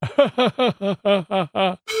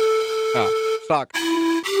Ja, stark.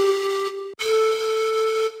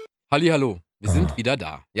 Hallihallo, wir sind wieder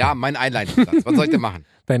da. Ja, mein Einleitungssatz. Was soll ich denn machen?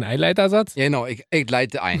 Dein Einleitersatz? Ja, genau, ich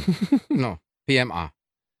leite ein. Genau. PMA.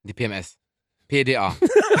 Die PMS. PDA.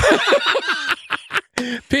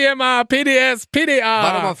 PMA, PDS, PDA.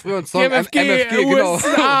 War doch mal früher ein Song. MFG, genau.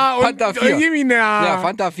 USA Fanta 4. Jemina. Ja,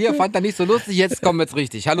 Fanta 4, Fanta nicht so lustig. Jetzt kommen wir jetzt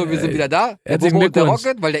richtig. Hallo, wir sind wieder da. Der Herzlichen Bobo und der Glückwunsch.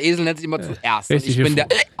 Rocket, weil der Esel nennt sich immer zuerst. Richtig, und ich bin der...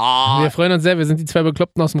 Wir freuen uns sehr. Wir sind die zwei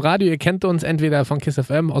Bekloppten aus dem Radio. Ihr kennt uns entweder von KISS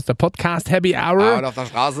FM aus der Podcast Happy Hour. Oder auf der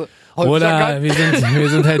Straße. Oder wir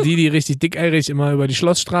sind halt die richtig dickeirig immer über die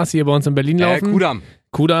Schlossstraße hier bei uns in Berlin laufen.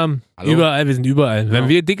 Kudamm. Hallo? Überall, wir sind überall. Ja. Wenn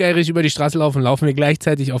wir dickeirig über die Straße laufen, laufen wir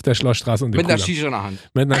gleichzeitig auf der Schlossstraße und Mit einer Shisha in der Hand.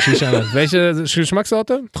 Mit einer Shisha in der Hand. Welche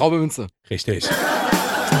Geschmackssorte? Traube Münze. Richtig.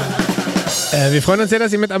 Wir freuen uns sehr,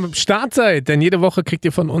 dass ihr mit am Start seid, denn jede Woche kriegt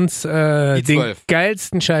ihr von uns den 12.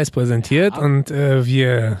 geilsten Scheiß präsentiert und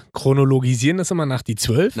wir chronologisieren das immer nach die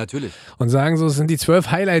 12. Natürlich. Und sagen so, es sind die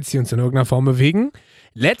 12 Highlights, die uns in irgendeiner Form bewegen.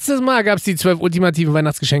 Letztes Mal gab es die 12 ultimativen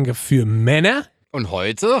Weihnachtsgeschenke für Männer. Und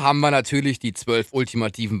heute haben wir natürlich die 12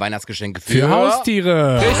 ultimativen Weihnachtsgeschenke für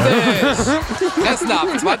Haustiere. Richtig. Fressen ab,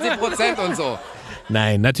 20% und so.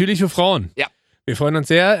 Nein, natürlich für Frauen. Ja. Wir freuen uns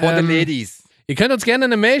sehr. For the ladies. Ihr könnt uns gerne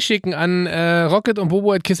eine Mail schicken an rocket und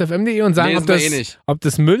bobo@kissfm.de und sagen, Lesen ob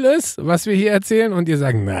das Müll ist, was wir hier erzählen. Und ihr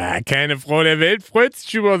sagt, na, keine Frau der Welt freut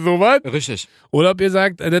sich über sowas. Richtig. Oder ob ihr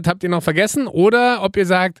sagt, das habt ihr noch vergessen. Oder ob ihr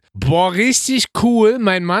sagt, boah, richtig cool,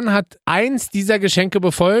 mein Mann hat eins dieser Geschenke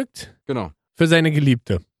befolgt. Genau. Für seine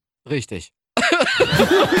Geliebte. Richtig.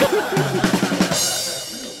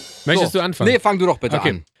 Möchtest du anfangen? Nee, fang du doch bitte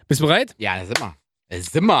an. Bist du bereit? Ja, da sind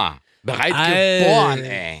wir. Bereit geboren,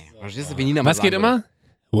 ey. Verstehst du, wie Nina mal Was geht sagen würde?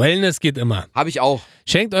 immer? Wellness geht immer. Hab ich auch.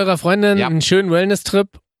 Schenkt eurer Freundin einen schönen Wellness-Trip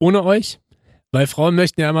ohne euch. Weil Frauen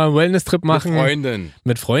möchten ja immer einen Wellness-Trip machen. Mit Freundin.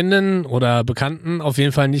 Mit Freundinnen oder Bekannten. Auf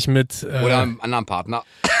jeden Fall nicht mit oder einem anderen Partner.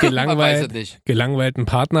 Man weiß es nicht. Gelangweilten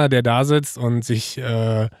Partner, der da sitzt und sich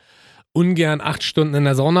ungern 8 Stunden in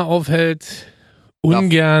der Sauna aufhält.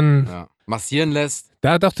 Ungern massieren lässt.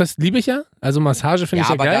 Doch, das liebe ich ja. Also Massage finde ich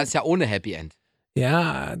ja geil. Ja, aber da ist ja ohne Happy End.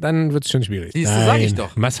 Ja, dann wird es schon schwierig. Siehst du, sag ich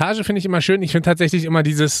doch. Massage finde ich immer schön. Ich finde tatsächlich immer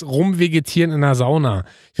dieses Rumvegetieren in der Sauna.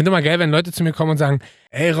 Ich finde immer geil, wenn Leute zu mir kommen und sagen,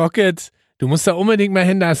 ey Rocket, du musst da unbedingt mal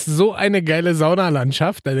hin, da ist so eine geile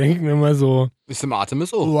Saunalandschaft. Da denke ich mir immer so, Ist im Atem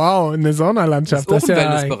ist auch. wow, eine Saunalandschaft. Das ist auch ein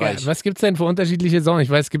Wellnessbereich. Was gibt es denn für unterschiedliche Saunen? Ich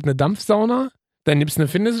weiß, es gibt eine Dampfsauna, dann gibt es eine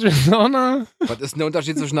finnische Sauna. Was ist denn der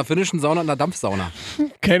Unterschied zwischen einer finnischen Sauna und einer Dampfsauna?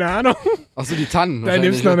 Keine Ahnung. Achso, die Tannen. Dann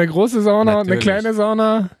gibt es noch eine große Sauna und eine kleine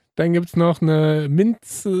Sauna. Dann gibt es noch eine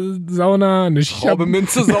Minzsauna, eine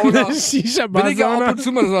Traube-Minze-Sauna. Eine Shisha-Bar-Sauna. Bin ich ja ab und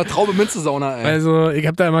zu mal so eine Traube-Minze-Sauna, ey. Also, ich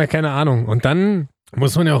habe da immer keine Ahnung. Und dann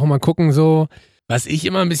muss man ja auch immer gucken, so, was ich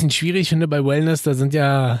immer ein bisschen schwierig finde bei Wellness, da sind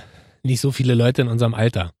ja nicht so viele Leute in unserem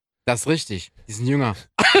Alter. Das ist richtig. Die sind jünger.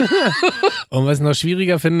 Und was ich noch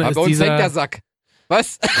schwieriger finde, Aber ist bei uns hängt der dieser... Sack.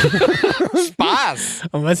 Was? Spaß.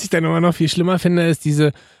 Und was ich dann immer noch viel schlimmer finde, ist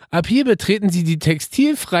diese... Ab hier betreten Sie die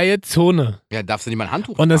textilfreie Zone. Ja, darfst du nicht mal ein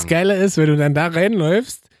Handtuch Und das tragen. Geile ist, wenn du dann da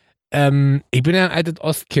reinläufst, ich bin ja ein altes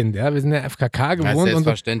Ostkind, ja, wir sind ja FKK gewohnt. Das ist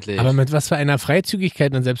selbstverständlich. Aber mit was für einer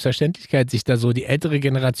Freizügigkeit und Selbstverständlichkeit sich da so die ältere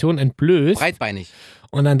Generation entblößt. Breitbeinig.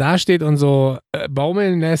 Und dann da steht und so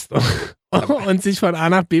baumeln lässt und sich von A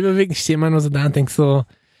nach B bewegt. Ich stehe immer nur so da und denke so,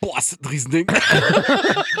 boah, ist das ein Riesending.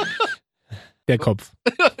 der Kopf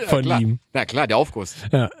von klar. ihm. Na klar, der Aufguss.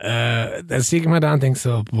 Ja, da stehe ich immer da und denke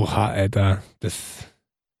so, boah, Alter, das ist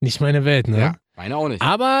nicht meine Welt, ne? Ja, meine auch nicht.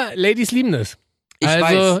 Aber Ladies lieben das. Ich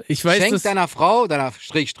weiß, Schenk dass deiner Frau, deiner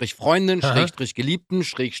Freundin, Geliebten,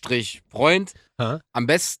 Freund, am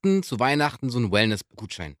besten zu Weihnachten so einen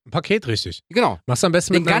Wellness-Gutschein. ein Paket, richtig. Genau. Machst du am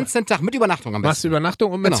besten Den ganzen Tag mit Übernachtung am besten. Machst du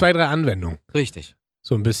Übernachtung und mit Genau. 2, 3 Anwendungen. Richtig.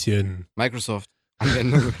 So ein bisschen Microsoft,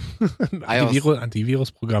 Anwendung,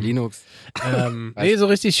 Antivirus-Programm. Linux, Nee, so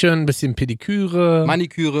richtig schön ein bisschen Pediküre,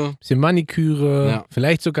 Maniküre. bisschen Maniküre, Ja.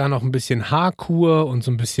 vielleicht sogar noch ein bisschen Haarkur und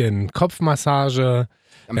so ein bisschen Kopfmassage.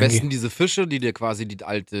 Am Dann besten diese Fische, die dir quasi die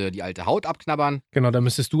alte Haut abknabbern. Genau, da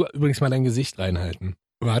müsstest du übrigens mal dein Gesicht reinhalten.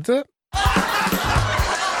 Warte.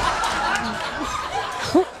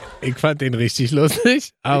 Ich fand den richtig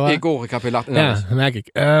lustig, aber... Ich hab gelacht. Ja, merke ich.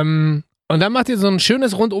 Und dann macht ihr so ein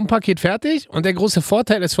schönes Rundum-Paket fertig und der große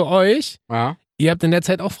Vorteil ist für euch, Ja. ihr habt in der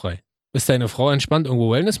Zeit auch frei. Ist deine Frau entspannt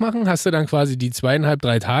irgendwo Wellness machen, hast du dann quasi die 2,5,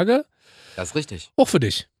 3 Tage Das ist richtig. auch für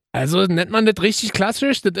dich. Also nennt man das richtig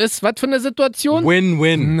klassisch. Das ist was für eine Situation?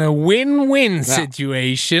 Win-win. Eine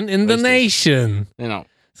Win-Win-Situation in the Richtig. nation. Genau.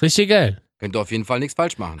 Ist richtig geil. Könnt ihr auf jeden Fall nichts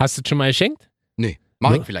falsch machen. Hast du das schon mal geschenkt? Nee,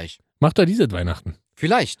 mach Ja. ich vielleicht. Mach doch dieses Weihnachten.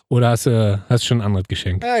 Vielleicht. Oder hast du schon ein anderes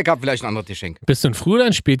Geschenk? Ich habe vielleicht ein anderes Geschenk. Bist du ein Früh- oder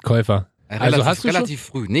ein Spätkäufer? Relativ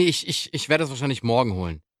früh. Nee, ich werde das wahrscheinlich morgen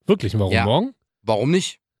holen. Wirklich? Warum morgen? Warum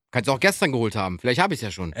nicht? Kannst du auch gestern geholt haben. Vielleicht habe ich es ja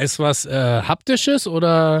schon. Ist was Haptisches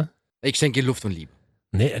oder? Ich schenke dir Luft und Liebe.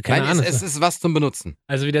 Nee, keine Ahnung. Es ist was zum Benutzen.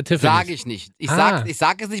 Also wie der Tiffany. Sage ich nicht. Ich sag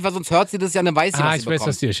es nicht, weil sonst hört sie das ja, dann weiß sie, was sie bekommt. Ich weiß,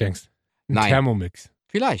 was du dir schenkst. Ein Nein. Thermomix.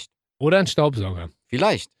 Vielleicht. Oder ein Staubsauger.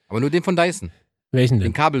 Vielleicht. Aber nur den von Dyson. Welchen denn?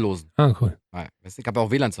 Den kabellosen. Ah, cool. Ja, ich habe ja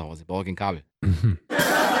auch WLAN zu Hause. Ich brauche kein Kabel. Mhm.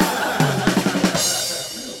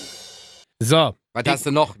 So. Was hast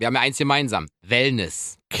du noch? Wir haben ja eins gemeinsam.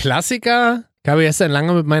 Wellness. Klassiker. Ich habe gestern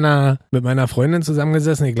lange mit meiner Freundin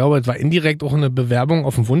zusammengesessen. Ich glaube, es war indirekt auch eine Bewerbung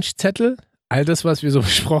auf dem Wunschzettel. All das, was wir so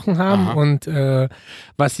besprochen haben. Aha. Und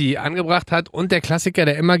was sie angebracht hat. Und der Klassiker,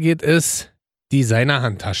 der immer geht, ist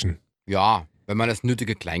Designer-Handtaschen. Ja, wenn man das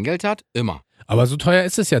nötige Kleingeld hat, immer. Aber so teuer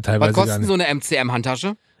ist es ja teilweise gar nicht. Was kostet so eine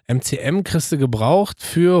MCM-Handtasche? MCM kriegst du gebraucht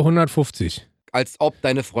für 150. Als ob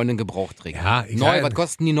deine Freundin gebraucht trägt. Ja, egal. Neu, was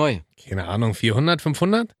kosten die neu? Keine Ahnung, 400,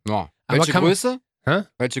 500? Ja. Welche Größe? Hä?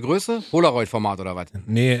 Welche Größe? Polaroid-Format oder was?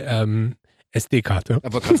 Nee, SD-Karte.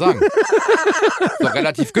 Ich wollte gerade sagen. Ist doch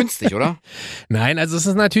relativ günstig, oder? Nein, also es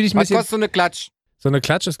ist natürlich ein bisschen... Was kostet so eine Klatsch? So eine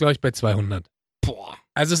Klatsch ist, glaube ich, bei 200. Boah.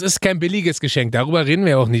 Also es ist kein billiges Geschenk, darüber reden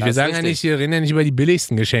wir auch nicht. Wir sagen ja nicht, wir reden ja nicht über die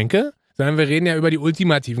billigsten Geschenke, sondern wir reden ja über die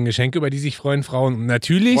ultimativen Geschenke, über die sich freuen Frauen. Und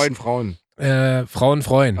natürlich... Frauen. Frauen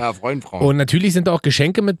freuen. Ja, Frauen. Und natürlich sind auch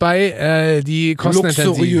Geschenke mit bei, die kostenintensiv.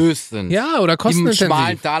 Luxuriös sind. Ja, oder kostenintensiv. Die einen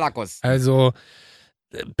schmalen Taler kosten. Also...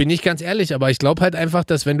 Bin ich ganz ehrlich, aber ich glaube halt einfach,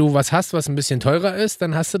 dass wenn du was hast, was ein bisschen teurer ist,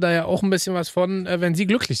 dann hast du da ja auch ein bisschen was von, wenn sie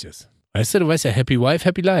glücklich ist. Weißt du weißt ja, Happy Wife,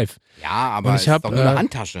 Happy Life. Ja, aber es ist doch nur eine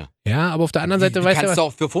Handtasche. Ja, aber auf der anderen Seite weißt du... kannst du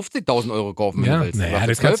auch für 50.000 Euro kaufen, wenn du willst. Naja,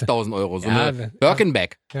 oder für 12.000 Euro. So eine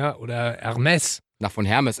Birkenbag. Ja, oder Hermes. Na, von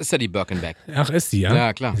Hermes ist ja die Birkenbag. Ach, ist die, ja?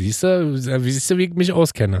 Ja, klar. Siehst du, wie ich mich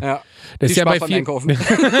auskenne. Ja. Das ist ja bei vielen, Einkaufen. Das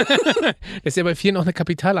ist ja bei vielen auch eine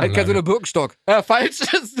Kapitalanlage. Halt so eine Birkenstock. Falsch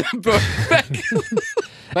ist eine Birkenbag.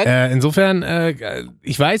 Insofern,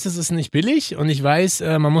 ich weiß, es ist nicht billig und ich weiß,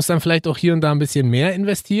 man muss dann vielleicht auch hier und da ein bisschen mehr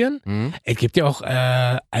investieren. Mhm. Es gibt ja auch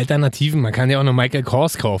Alternativen. Man kann ja auch eine Michael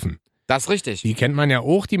Kors kaufen. Das ist richtig. Die kennt man ja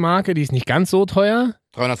auch, die Marke. Die ist nicht ganz so teuer.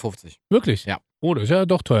 350. Wirklich? Ja. Oh, das ist ja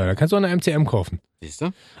doch teuer. Da kannst du auch eine MCM kaufen. Siehst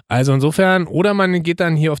du? Also insofern, oder man geht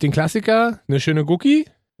dann hier auf den Klassiker, eine schöne Gucci.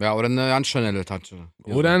 Ja, oder eine ganz Chanel-Tasche.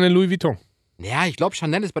 Oder eine Louis Vuitton. Ja, ich glaube,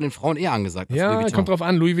 Chanel ist bei den Frauen eher angesagt. Ja, kommt drauf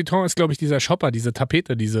an. Louis Vuitton ist, glaube ich, dieser Shopper, diese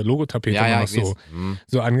Tapete, diese Logotapete ja,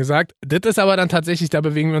 so angesagt. Das ist aber dann tatsächlich, da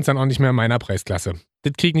bewegen wir uns dann auch nicht mehr in meiner Preisklasse.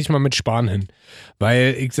 Das kriege ich nicht mal mit Sparen hin.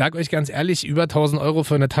 Weil ich sag euch ganz ehrlich, über 1.000 Euro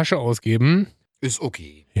für eine Tasche ausgeben. Ist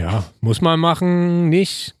okay. Ja, muss man machen,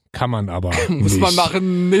 nicht. Kann man aber. Muss man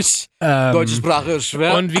machen, nicht. Deutsche Sprache ist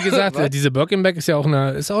schwer. Und wie gesagt, diese Birkenbag ist ja auch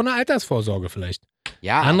eine Altersvorsorge vielleicht.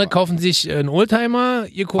 Ja. Andere kaufen sich einen Oldtimer.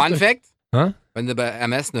 Fun Fact: Ha? Wenn du bei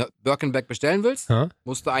Hermes eine Birkenbag bestellen willst,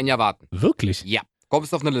 musst du ein Jahr warten. Wirklich? Ja.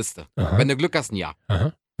 Kommst auf eine Liste. Aha. Wenn du Glück hast, ein Jahr.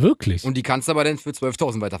 Aha. Wirklich? Und die kannst du aber dann für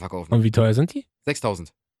 12.000 weiterverkaufen. Und wie teuer sind die? 6.000.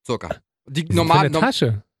 Circa. Die für eine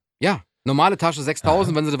Tasche? Ja. Normale Tasche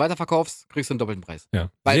 6.000. Wenn du sie weiterverkaufst, kriegst du einen doppelten Preis. Ja.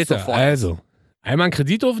 Weil sofort. Also. Einmal einen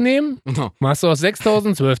Kredit aufnehmen, machst du aus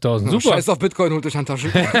 6.000, 12.000. Super. Scheiß auf Bitcoin, holt durch Handtasche.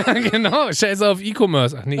 Genau, scheiß auf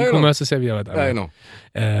E-Commerce. Ach nee, E-Commerce ist ja wieder was anderes.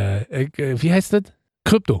 Ja, genau. Wie heißt das?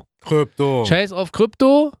 Krypto. Scheiß auf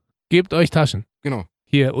Krypto, gebt euch Taschen. Genau.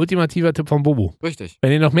 Hier, ultimativer Tipp von Bobo. Richtig.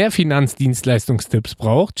 Wenn ihr noch mehr Finanzdienstleistungstipps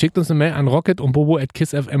braucht, schickt uns eine Mail an rocket und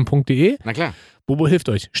bobo@kissfm.de. Na klar. Bobo hilft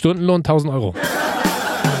euch. Stundenlohn 1.000 Euro.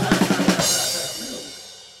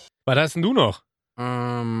 Was hast denn du noch?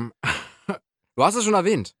 Du hast es schon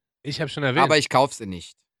erwähnt. Ich habe schon erwähnt. Aber ich kauf's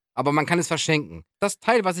nicht. Aber man kann es verschenken. Das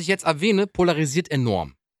Teil, was ich jetzt erwähne, polarisiert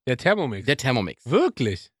enorm. Der Thermomix? Der Thermomix.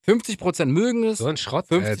 Wirklich? 50% mögen es. So ein Schrott,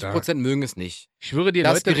 50% mögen es nicht. Ich schwöre dir,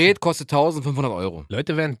 das Gerät kostet 1.500 Euro.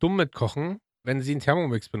 Leute werden dumm mit Kochen, wenn sie einen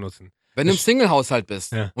Thermomix benutzen. Wenn du im Single-Haushalt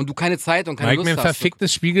bist und du keine Zeit und keine Lust hast. Mir ein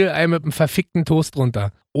verficktes Spiegelei mit einem verfickten Toast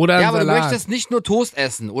drunter. Oder ein Salat. Aber du möchtest nicht nur Toast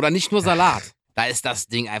essen oder nicht nur Salat. Da ist das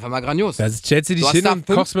Ding einfach mal grandios. Da stellst du dich hin und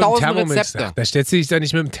kochst mit dem Thermomix. Da stellst du dich da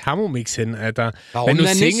nicht mit dem Thermomix hin, Alter. Warum wenn du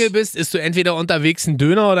denn Single nicht? Bist, isst du entweder unterwegs einen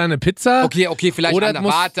Döner oder eine Pizza. Okay, vielleicht oder anders.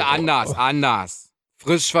 Warte, anders.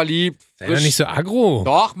 Frisch verliebt. Sei doch nicht so aggro.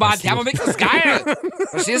 Doch, Mann, Thermomix ist geil.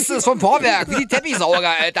 Verstehst du, das ist vom Vorwerk. Wie die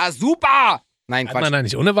Teppichsauger, Alter. Super. Nein, Quatsch. Hat man da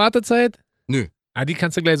nicht ohne Wartezeit? Nö. Ah, die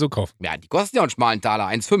kannst du gleich so kaufen. Ja, die kosten ja einen schmalen Taler,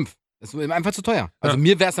 1,5. Das ist einfach zu teuer. Also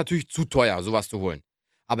mir wäre es natürlich zu teuer, sowas zu holen.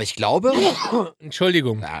 Aber ich glaube...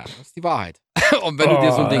 Entschuldigung. Ja, das ist die Wahrheit. Und wenn du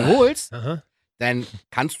dir so ein Ding holst, dann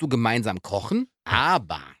kannst du gemeinsam kochen,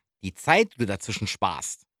 aber die Zeit, die du dazwischen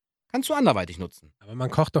sparst, kannst du anderweitig nutzen. Aber man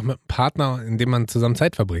kocht doch mit einem Partner, indem man zusammen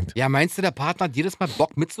Zeit verbringt. Ja, meinst du, der Partner hat jedes Mal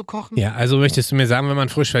Bock mitzukochen? Ja, also möchtest du mir sagen, wenn man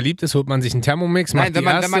frisch verliebt ist, holt man sich einen Thermomix, Nein, wenn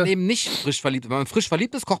man eben nicht frisch verliebt ist. Wenn man frisch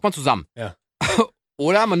verliebt ist, kocht man zusammen. Ja.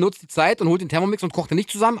 Oder man nutzt die Zeit und holt den Thermomix und kocht den nicht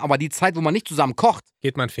zusammen, aber die Zeit, wo man nicht zusammen kocht,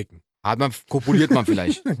 geht man ficken. Kopuliert man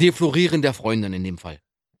vielleicht. Deflorieren der Freundin in dem Fall.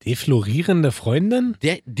 Deflorierende Freundin?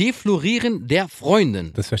 Deflorieren der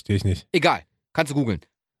Freundin. Das verstehe ich nicht. Egal. Kannst du googeln.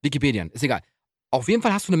 Wikipedia, ist egal. Auf jeden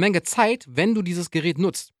Fall hast du eine Menge Zeit, wenn du dieses Gerät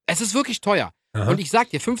nutzt. Es ist wirklich teuer. Aha. Und ich sag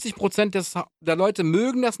dir, 50% der Leute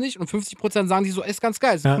mögen das nicht und 50% sagen die so, ist ganz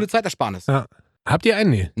geil, ist eine coole Zeitersparnis. Ja. Habt ihr einen?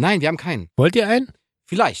 Nee. Nein, wir haben keinen. Wollt ihr einen?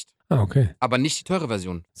 Vielleicht. Ah, okay. Aber nicht die teure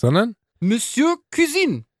Version. Sondern? Monsieur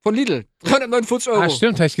Cuisine von Lidl. 349 €. Ah,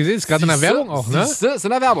 stimmt, habe ich gesehen. Ist gerade in der Werbung auch, ne? Ist in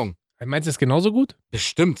der Werbung. Meinst du es genauso gut?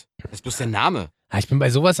 Bestimmt. Das ist bloß der Name. Ja, ich bin bei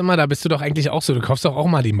sowas immer, da bist du doch eigentlich auch so. Du kaufst doch auch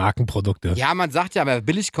mal die Markenprodukte. Ja, man sagt ja, wer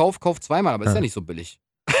billig kauft zweimal, aber ist ja nicht so billig.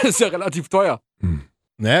 Ist ja relativ teuer.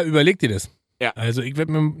 Naja, überleg dir das. Ja. Also ich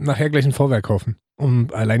werde mir nachher gleich ein Vorwerk kaufen, um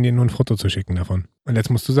allein dir nur ein Foto zu schicken davon. Und jetzt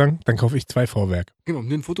musst du sagen, dann kaufe ich 2 Vorwerk. Genau, um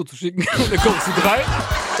dir ein Foto zu schicken und dann kaufst du 3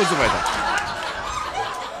 und so weiter.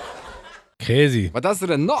 Crazy. Was hast du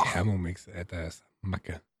denn noch? Thermomix, Alter, ist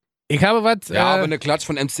Macke. Ich habe was. Ja, aber eine Klatsch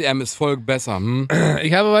von MCM ist voll besser.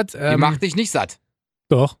 Ich habe was. Die macht dich nicht satt.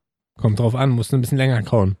 Doch. Kommt drauf an, musst du ein bisschen länger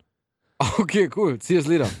kauen. Okay, cool. Ziehes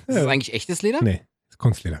Leder. Ist das eigentlich echtes Leder? Nee, ist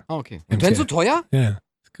Kunstleder. Ah, okay. Und wenn so teuer? Ja,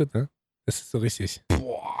 ist gut, ne? Das ist so richtig.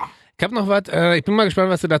 Boah. Ich habe noch was. Ich bin mal gespannt,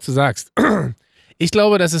 was du dazu sagst. Ich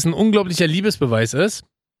glaube, dass es ein unglaublicher Liebesbeweis ist,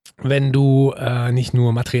 wenn du nicht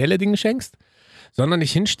nur materielle Dinge schenkst, sondern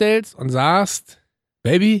dich hinstellst und sagst,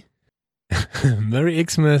 Baby, Merry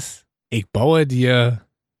Xmas, ich baue dir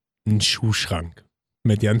einen Schuhschrank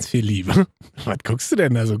mit ganz viel Liebe. Was guckst du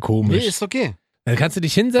denn da so komisch? Nee, ist okay. Dann kannst du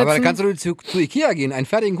dich hinsetzen. Aber dann kannst du zu Ikea gehen, einen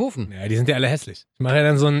fertigen Ofen. Ja, die sind ja alle hässlich. Ich mache ja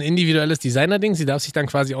dann so ein individuelles Designer-Ding. Sie darf sich dann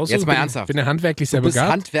quasi aussuchen. Jetzt mal ernsthaft. Ich bin ja handwerklich sehr begabt. Du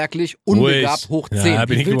bist handwerklich unbegabt hoch 10. Ja,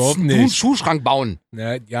 bin ich überhaupt nicht. Wie willst du einen Schuhschrank bauen?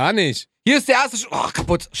 Ja, ja nicht. Hier ist der erste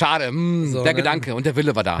kaputt. Schade. So, der Gedanke und der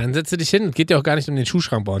Wille war da. Dann setzt du dich hin. Geht ja auch gar nicht um den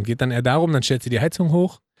Schuhschrank bauen. Geht dann eher darum, dann stellst du die Heizung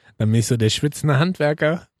hoch. Dann bin ich so der schwitzende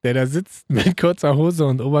Handwerker, der da sitzt mit kurzer Hose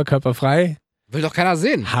und Oberkörper frei. Will doch keiner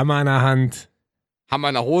sehen. Hammer in der Hand. Hammer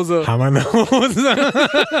in der Hose. Hammer in der Hose.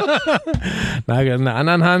 Nagel in der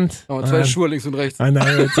anderen Hand. Und 2 Schuhe links und rechts. Und dann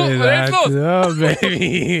wird jetzt los. So,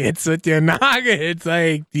 Baby, jetzt wird dir Nagel,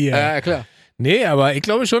 zeig dir. Ja, klar. Nee, aber ich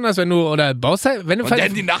glaube schon, dass wenn du, oder baust halt, wenn du... Und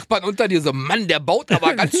dann die Nachbarn unter dir so, Mann, der baut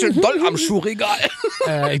aber ganz schön doll am Schuhregal.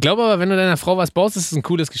 Ich glaube aber, wenn du deiner Frau was baust, ist es ein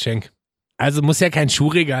cooles Geschenk. Also muss ja kein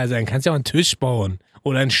Schuhregal sein, kannst ja auch einen Tisch bauen.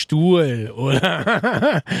 Oder einen Stuhl.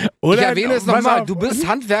 Oder ich erwähne es nochmal, du bist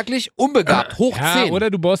handwerklich unbegabt, hoch 10. Ja, oder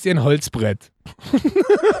du baust dir ein Holzbrett.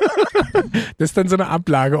 Das ist dann so eine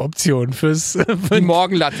Ablageoption fürs... Die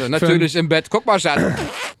Morgenlatte, natürlich im Bett. Guck mal, Schatz.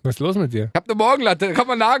 Was ist los mit dir? Ich hab eine Morgenlatte, kann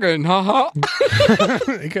man nageln. Haha.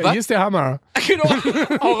 Hier ist der Hammer. Genau.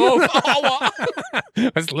 Hau rauf. Aua.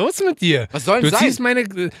 Was ist los mit dir? Was soll denn sein? Ziehst meine...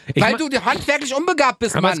 Weil du handwerklich unbegabt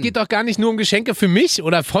bist, aber Mann. Es geht doch gar nicht nur um Geschenke für mich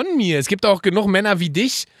oder von mir. Es gibt auch genug Männer wie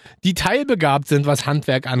dich, die teilbegabt sind, was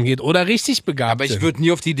Handwerk angeht. Oder richtig begabt sind. Aber ich würde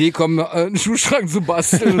nie auf die Idee kommen, einen Schuhschrank zu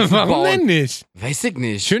basteln. Warum denn nicht? Weiß ich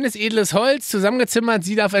nicht. Schönes, edles Holz, zusammengezimmert.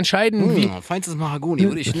 Sie darf entscheiden, wie... Feinstes Mahagoni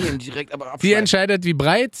würde ich nehmen, direkt aber abschneiden. Sie entscheidet, wie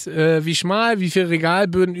breit, wie schmal, wie viele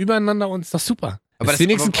Regalböden übereinander und ist doch super. Aber das ist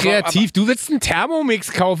wenigstens kreativ. Du willst einen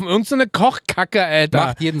Thermomix kaufen, irgend so eine Kochkacke, Alter.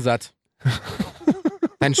 Macht jeden satt.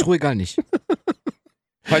 Dein Schuhregal nicht.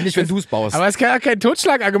 Vor allem nicht, wenn du es baust. Aber es kann ja kein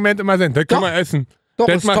Totschlagargument immer sein. Das können wir essen. Doch,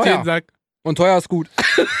 das ist macht teuer. jeden Sack. Und teuer ist gut.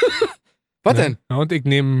 Was denn? Ja, und ich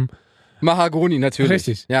nehme... Mahagoni, natürlich.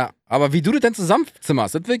 Richtig. Ja, aber wie du das denn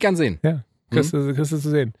zusammenzimmerst, das will ich gern sehen. Ja, kriegst du zu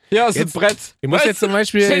sehen. Ja, es ist ein Brett. Ich muss jetzt zum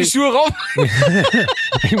Beispiel... Stell die Schuhe rauf.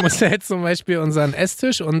 Ich muss ja jetzt zum Beispiel unseren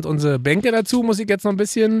Esstisch und unsere Bänke dazu, muss ich jetzt noch ein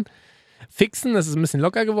bisschen fixen. Das ist ein bisschen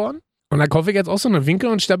locker geworden. Und dann kaufe ich jetzt auch so eine Winkel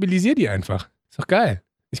und stabilisiere die einfach. Ist doch geil.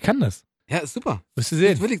 Ich kann das. Ja, ist super. Wirst du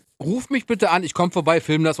sehen. Ruf mich bitte an, ich komme vorbei,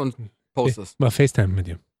 film das und post es. Mal FaceTime mit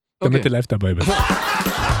dir. Damit du live dabei bist.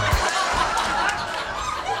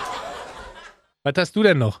 Was hast du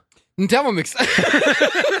denn noch? Ein Thermomix.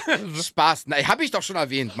 Spaß. Na, hab ich doch schon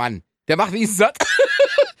erwähnt, Mann. Der macht wie satt.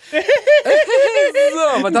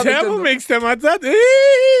 So, was Thermomix, der macht satt.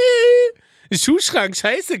 Schuhschrank,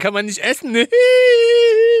 scheiße, kann man nicht essen.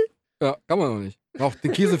 Ja, kann man noch nicht. Noch die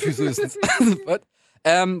Käsefüße höchstens.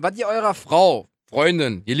 Was ihr eurer Frau,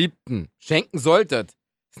 Freundin, Geliebten schenken solltet,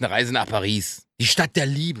 ist eine Reise nach Paris. Die Stadt der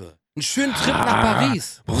Liebe. Einen schönen Trip nach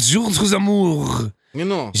Paris. Bonjour, tous amours.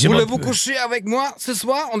 Genau. Voulez-vous coucher avec moi ce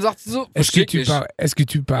soir? Und sagt sie so, est-ce que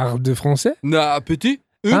tu parles de français? Na, petit.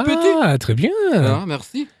 Ah, très bien. Ja,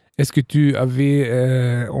 merci. Est-ce que tu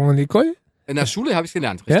avais en l'école? In der Schule habe ich es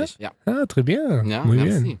gelernt, richtig. Ja. Ah, très bien. Ja, Muy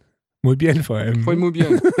merci. bien. Muy bien vor allem. Voll muy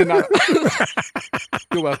bien. Genau.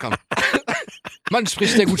 You're welcome. Mann,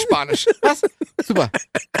 spricht sehr gut Spanisch. Was? Super.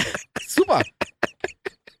 Super.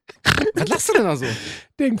 Was lachst du denn da so?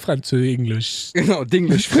 Denk Französisch. Genau,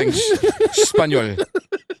 Dinglish, French, Spaniol.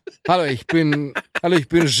 Hallo, ich bin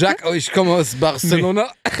Jacques, ich komme aus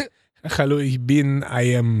Barcelona. Hallo, ich bin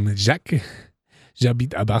I am Jacques.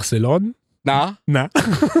 J'habite à Barcelone. Na?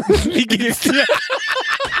 Wie geht's dir?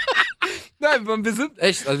 Nein, wir sind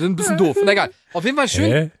echt, also wir sind ein bisschen doof. Na egal. Auf jeden Fall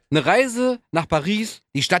schön. Eine Reise nach Paris,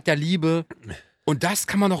 die Stadt der Liebe. Und das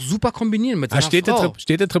kann man noch super kombinieren mit seiner Frau.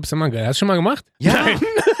 Städtetrip ist immer geil. Hast du schon mal gemacht? Ja. Nein.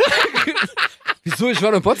 Wieso? Ich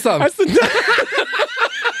war in Potsdam. Hast du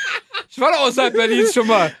Ich war doch außerhalb Berlins schon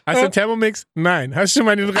mal. Hast du einen Thermomix? Nein. Hast du schon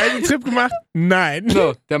mal den Reisetrip gemacht? Nein.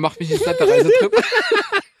 So, der macht mich nicht satt, der Reisetrip.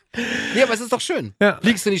 Nee, aber es ist doch schön. Ja.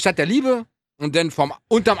 Fliegst in die Stadt der Liebe und dann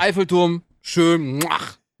unterm Eiffelturm schön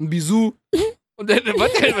ein Bisou. Und dann,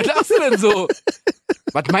 was lachst du denn so?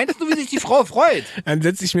 Was meintest du, wie sich die Frau freut? Dann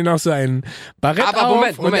setze ich mir noch so ein Barett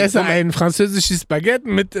auf und esse ein französisches Baguette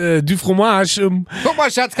mit du fromage. Guck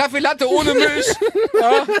mal, Schatz, Kaffee Latte ohne Milch.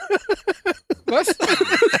 Ja. Was?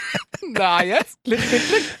 Na, jetzt? Klick, klick,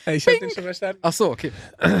 klick. Ich hab den schon verstanden. Ach so, okay.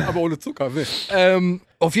 Aber ohne Zucker.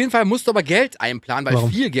 Auf jeden Fall musst du aber Geld einplanen, weil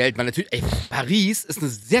viel Geld, weil natürlich, Paris ist eine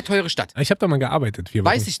sehr teure Stadt. Ich habe da mal gearbeitet, 4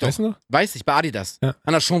 Wochen. Weiß ich doch. Weißt du noch? Weiß ich, bei Adidas. Ja.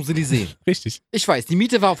 An der Champs-Élysées. Richtig. Ich weiß, die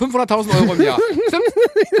Miete war 500.000 Euro im Jahr. Stimmt?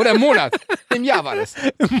 Oder im Monat. Im Jahr war das.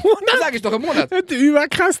 Im Monat? Das sage ich doch, im Monat.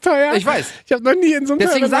 Überkrass teuer. Ich weiß. Ich habe noch nie in so einem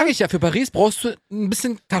Deswegen sage ich ja, für Paris brauchst du ein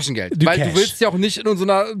bisschen Taschengeld. Weil Cash. du willst ja auch nicht in so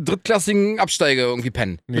einer drittklassigen Absteige irgendwie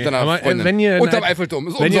pennen. Nee, mit deiner aber, Freundin. wenn ihr Unterm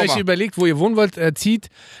Eiffelturm. Wenn ihr euch überlegt, wo ihr wohnen wollt, zieht,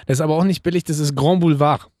 das ist aber auch nicht billig, das ist Grand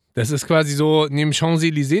Boulevard. Das ist quasi so neben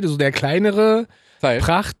Champs-Élysées, so der kleinere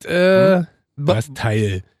Teil. Was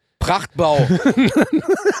Teil? Prachtbau.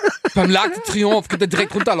 Beim Lac de Triomphe könnt ihr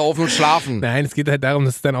direkt runterlaufen und schlafen. Nein, es geht halt darum,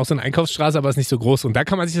 das ist dann auch so eine Einkaufsstraße, aber es ist nicht so groß. Und da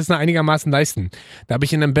kann man sich das noch einigermaßen leisten. Da habe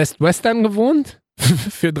ich in einem Best Western gewohnt,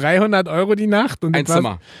 für 300 Euro die Nacht. Und ein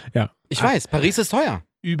Zimmer. Ja. Ich weiß, Paris ist teuer.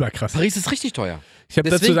 Überkrass. Paris ist richtig teuer. Ich habe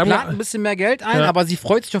da Deswegen zusammen plant ein bisschen mehr Geld ein, aber sie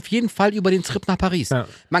freut sich auf jeden Fall über den Trip nach Paris. Ja.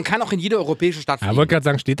 Man kann auch in jede europäische Stadt fliegen. Ich wollte gerade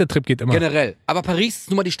sagen, Städtetrip geht immer. Generell. Aber Paris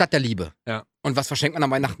ist nun mal die Stadt der Liebe. Ja. Und was verschenkt man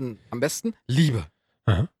an Weihnachten am besten? Liebe.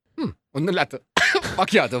 Aha. Und eine Latte.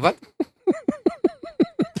 Macchiato, was?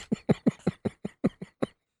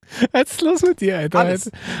 Was ist los mit dir, Alter?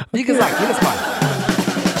 Alles. Wie gesagt, jedes Mal.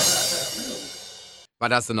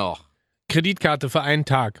 Was hast du noch? Kreditkarte für einen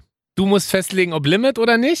Tag. Du musst festlegen, ob Limit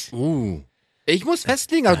oder nicht. Ich muss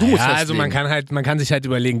festlegen, aber du musst festlegen. Also man kann sich halt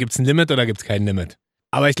überlegen, gibt es ein Limit oder gibt es kein Limit.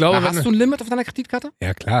 Aber ich glaube, hast du ein Limit auf deiner Kreditkarte?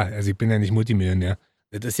 Ja klar, also ich bin ja nicht Multimillionär.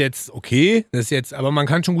 Das ist jetzt okay, aber man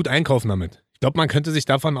kann schon gut einkaufen damit. Ich glaube, man könnte sich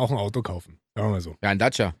davon auch ein Auto kaufen. Sagen wir mal so. Ja, ein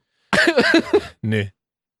Dacia. Nee.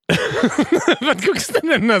 Was guckst du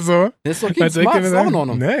denn da so? Das ist okay, smart, ist auch in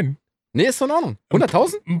Ordnung. Nein. Nee, ist doch in Ordnung.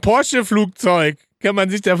 100.000? Ein Porsche-Flugzeug kann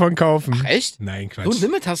man sich davon kaufen. Ach, echt? Nein, Quatsch. So ein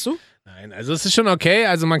Limit hast du? Nein, also es ist schon okay.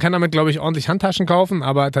 Also man kann damit, glaube ich, ordentlich Handtaschen kaufen,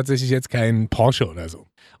 aber tatsächlich jetzt kein Porsche oder so.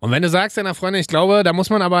 Und wenn du sagst deiner Freundin, ich glaube, da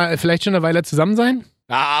muss man aber vielleicht schon eine Weile zusammen sein.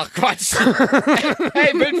 Ach, Quatsch.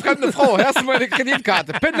 Hey, wildfremde Frau, hörst du meine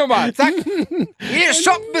Kreditkarte? PIN-Nummer, zack. Hier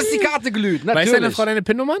shoppen, bis die Karte glüht. Natürlich. Weiß deine Frau deine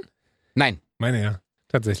PIN-Nummern? Nein. Meine ja.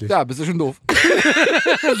 Tatsächlich. Ja, bist du schon doof.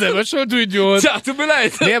 Selber schon, du Idiot. Ja, tut mir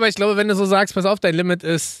leid. Nee, aber ich glaube, wenn du so sagst, pass auf, dein Limit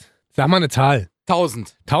ist, sag mal eine Zahl.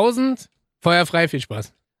 1000. 1000, feuerfrei, viel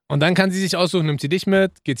Spaß. Und dann kann sie sich aussuchen, nimmt sie dich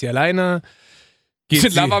mit, geht sie alleine, geht sie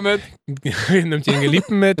Lava mit. nimmt sie den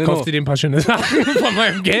Geliebten mit, kauft sie dir ein paar schöne Sachen von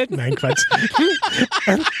meinem Geld. Nein, Quatsch.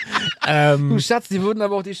 Du Schatz, die würden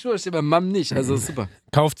aber auch die Schuhe stehen, bei Mom nicht, also ist super.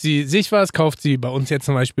 Kauft sie sich was, kauft sie bei uns jetzt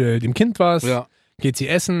zum Beispiel dem Kind was, ja. Geht sie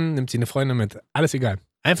essen, nimmt sie eine Freundin mit, alles egal.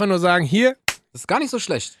 Einfach nur sagen, hier. Das ist gar nicht so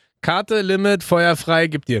schlecht. Karte, Limit, feuerfrei,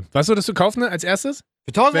 gib dir. Was würdest du kaufen als erstes?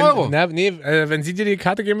 Für 1000 Euro? Wenn sie dir die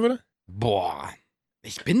Karte geben würde? Boah,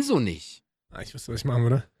 ich bin so nicht. Ich wüsste, was ich machen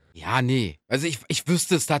würde. Ja, nee. Also ich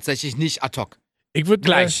wüsste es tatsächlich nicht ad hoc. Ich würde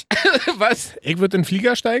gleich. Was? Ich würde in den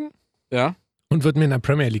Flieger steigen. Ja. Und würde mir in der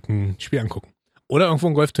Premier League ein Spiel angucken. Oder irgendwo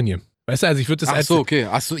ein Golfturnier. Weißt du, also ich würde das Ach so, okay.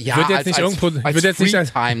 Ach so, ja, ich würde jetzt nicht irgendwo, ich würde jetzt nicht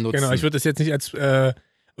als Time nutzen. Genau, ich würde das jetzt nicht als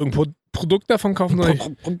irgendwo Produkt davon kaufen,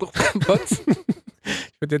 sondern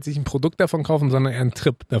ich Ich würde jetzt nicht ein Produkt davon kaufen, sondern eher einen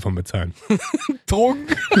Trip davon bezahlen. Drogen.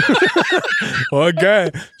 Oh,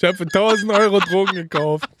 geil. Ich habe für 1.000 Euro Drogen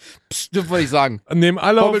gekauft. Psst, dürfen wir nicht sagen. Und nehmen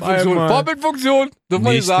alle auf einmal. Vorbildfunktion. Dürfen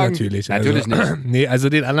wir nicht sagen. Natürlich. Natürlich nicht. Nee, also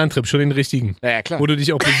den anderen Trip, schon den richtigen. Ja, klar. Wo du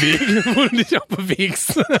dich auch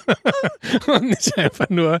bewegst. Und nicht einfach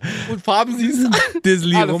nur Und Farben siehst.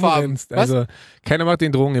 Disney Alle rumrennst. Farben. Also, keiner macht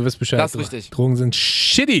den Drogen, ihr wisst Bescheid. Das ist richtig. Drogen sind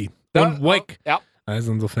shitty und wack. Ja.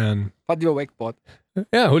 Also insofern. Fand lieber Wakeboard.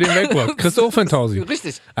 Ja, hol den Wakeboard. Kriegst du auch für 1.000.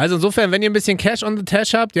 Richtig. Also insofern, wenn ihr ein bisschen Cash on the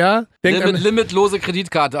Tash habt, ja, Limitlose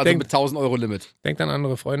Kreditkarte, also mit 1.000 Euro Limit. Denkt an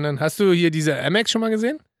andere Freundinnen. Hast du hier diese Amex schon mal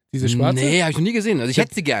gesehen? Diese schwarze? Nee, habe ich noch nie gesehen. Also ich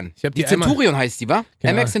hätte sie gern. Die Centurion heißt die, wa?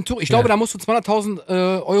 Ja. Amex Centurion. Ich glaube, da musst du 200.000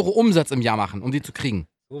 Euro Umsatz im Jahr machen, um die zu kriegen.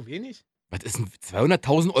 So wenig? Was ist denn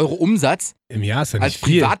 200.000 Euro Umsatz? Im Jahr ist ja Als nicht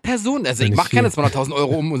viel. Privatperson? Also Ja, ich nicht mache keine viel. 200.000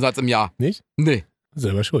 Euro Umsatz im Jahr. Nicht? Nee.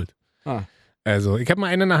 Selber schuld. Ah. Also, ich habe mal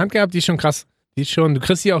eine in der Hand gehabt, die ist schon krass. Du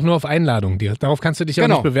kriegst die auch nur auf Einladung. Darauf kannst du dich auch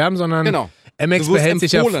Genau. nicht bewerben, sondern Genau. Amex Du wirst behält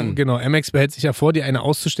sich ja, empfohlen. genau, Amex behält sich ja vor, dir eine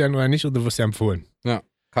auszustellen oder nicht, und du wirst ja empfohlen.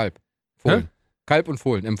 Kalb. Fohlen. Kalb und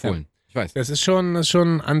Fohlen, empfohlen. Ich weiß. Das ist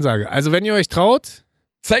schon Ansage. Also, wenn ihr euch traut,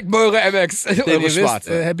 Zeigt mir eure Amex. denn Eure ihr wisst,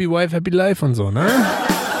 schwarze. Happy Wife, Happy Life und so, ne?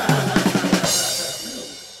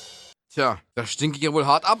 Tja, da stinke ich ja wohl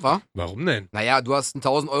hart ab, wa? Warum denn? Naja, du hast ein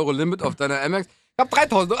 1.000 Euro Limit auf deiner Amex. Ich hab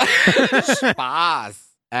 3.000 Euro.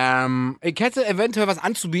 Spaß. Ich hätte eventuell was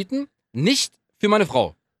anzubieten. Nicht für meine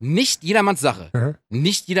Frau. Nicht jedermanns Sache. Mhm.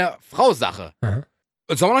 Nicht jeder Frau Sache. Mhm.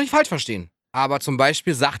 Das soll man noch nicht falsch verstehen. Aber zum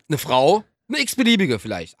Beispiel sagt eine Frau, eine x-beliebige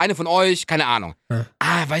vielleicht, eine von euch, keine Ahnung. Mhm.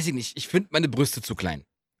 Weiß ich nicht, ich finde meine Brüste zu klein.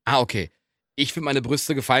 Okay. Ich finde meine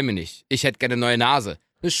Brüste gefallen mir nicht. Ich hätte gerne eine neue Nase.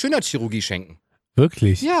 Eine Schönheitschirurgie schenken.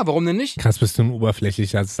 Wirklich? Ja, warum denn nicht? Krass, bist du ein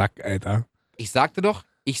oberflächlicher Sack, Alter. Ich sagte doch,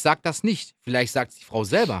 ich sag das nicht. Vielleicht sagt es die Frau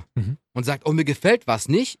selber Mhm. und sagt, oh, mir gefällt was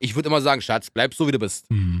nicht. Ich würde immer sagen, Schatz, bleib so, wie du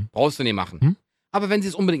bist. Mhm. Brauchst du nicht machen. Mhm. Aber wenn sie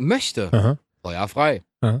es unbedingt möchte, Aha. feuerfrei.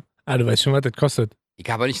 Aha. Ah, du weißt schon, was das kostet. Ich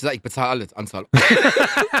habe aber nicht gesagt, ich bezahle alles, Anzahlung.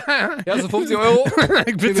 Ja, so 50 Euro,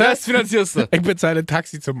 ich, den Rest finanzierst du. bezahle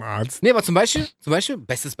Taxi zum Arzt. Nee, aber zum Beispiel,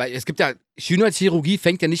 bestes Beispiel, es gibt ja, Schönheitschirurgie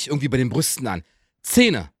fängt ja nicht irgendwie bei den Brüsten an.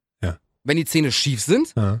 Zähne. Ja. Wenn die Zähne schief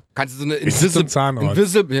sind, Ja. kannst du so eine Ich sitze zum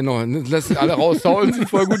Zahnarzt. genau, lässt sie alle raushauen, sieht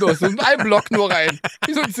voll gut aus. So ein Block nur rein.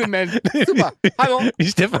 Wie so ein Zement. Super. Hallo. Wie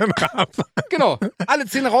Stefan Raab. Genau. Alle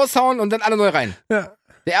Zähne raushauen und dann alle neu rein. Ja.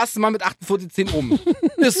 Der erste Mann mit 48 Zähnen oben.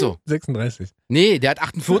 Ist so. 36. Nee, der hat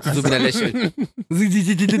 48, so wie der lächelt.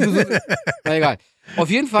 Na egal.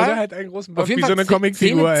 Auf jeden Oder Fall. halt einen großen Auf Bock, jeden wie Fall, so eine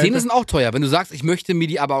Comicfigur. Zähne sind auch teuer. Wenn du sagst, ich möchte mir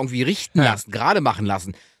die aber irgendwie richten Ja. lassen, gerade machen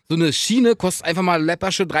lassen. So eine Schiene kostet einfach mal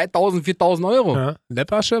läppersche 3.000, 4.000 Euro. Ja.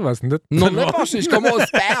 Läppersche, was denn das? No, läppersche, ich komme aus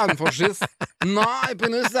Bern, verstehst? Na, ich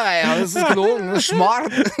bin Österreicher, das ist gelogen, das ist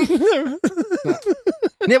Schmarrn. Ja.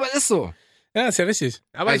 Nee, aber ist so. Ja, ist ja richtig.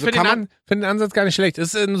 Aber Also ich finde den Ansatz gar nicht schlecht.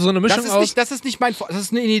 Es ist so eine Mischung aus. Das ist nicht das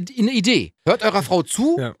ist eine Idee. Hört eurer Frau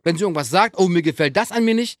zu, Ja. wenn sie irgendwas sagt, oh, mir gefällt das an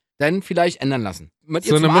mir nicht, dann vielleicht ändern lassen. Mit ihr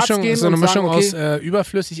So eine zum Arzt Mischung, gehen so eine und Mischung sagen, aus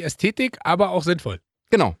überflüssig Ästhetik, aber auch sinnvoll.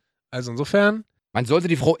 Genau. Also insofern. Man sollte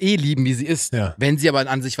die Frau lieben, wie sie ist. Ja. Wenn sie aber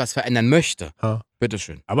an sich was verändern möchte. Ja.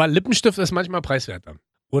 Bitteschön. Aber Lippenstift ist manchmal preiswerter.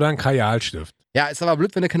 Oder ein Kajalstift. Ja, ist aber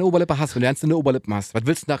blöd, wenn du keine Oberlippe hast, wenn du ernst eine Oberlippe hast. Was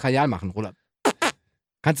willst du denn da Kajal machen, Roland?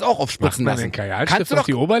 Kannst du auch Macht aufspritzen man lassen. den Kajalstift Kannst du auf doch,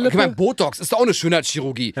 die Oberlippe? Ich meine, Botox ist doch auch eine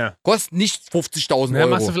Schönheitschirurgie. Ja. Kostet nicht 50.000 Ja, Euro.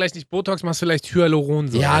 machst du vielleicht nicht Botox, machst vielleicht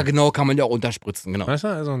Hyaluronsäure. Ja, genau, kann man ja auch unterspritzen, genau. Weißt du,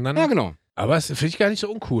 also und dann, Ja, genau. aber das finde ich gar nicht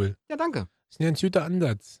so uncool. Ja, danke. Das ist ja ein guter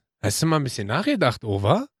Ansatz. Hast du mal ein bisschen nachgedacht,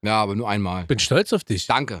 Ova? Ja, aber nur einmal. Bin stolz auf dich.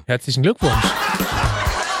 Danke. Herzlichen Glückwunsch.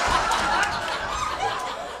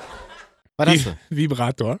 Was hast du?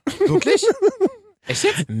 Vibrator. Wirklich? Echt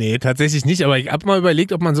jetzt? Nee, tatsächlich nicht, aber ich habe mal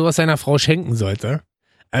überlegt, ob man sowas seiner Frau schenken sollte.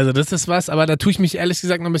 Also das ist was, aber da tue ich mich ehrlich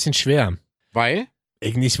gesagt noch ein bisschen schwer. Weil?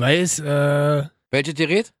 Ich nicht weiß, Welches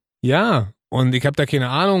Gerät? ja. Und ich habe da keine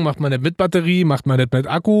Ahnung, macht man das mit Batterie, macht man das mit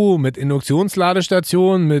Akku, mit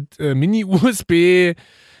Induktionsladestation, mit Mini-USB,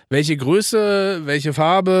 welche Größe, welche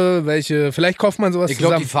Farbe, vielleicht kauft man sowas Ich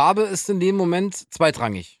glaube, zusammen. die Farbe ist in dem Moment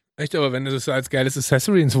zweitrangig. Echt, aber wenn du das so als geiles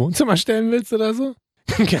Accessory ins Wohnzimmer stellen willst oder so,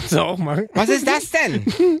 kannst du auch machen. Was ist das denn?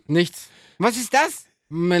 Nichts. Was ist das?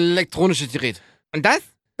 Ein elektronisches Gerät. Und das?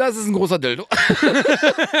 Das ist ein großer Dildo.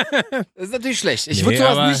 Das ist natürlich schlecht. Ich würde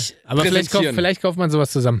sowas nicht aber präsentieren. vielleicht kauft man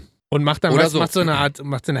sowas zusammen. Und macht dann Oder was, so. macht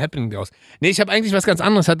so eine Happening draus. Nee, ich habe eigentlich was ganz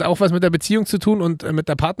anderes, hat auch was mit der Beziehung zu tun und mit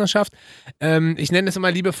der Partnerschaft. Ich nenne es immer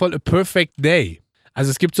liebevoll a perfect day.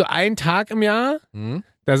 Also es gibt so einen Tag im Jahr,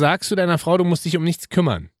 da sagst du deiner Frau, du musst dich um nichts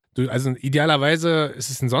kümmern. Also idealerweise ist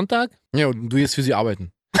es ein Sonntag. Ja, und du gehst für sie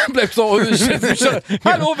arbeiten. Bleib zu Hause.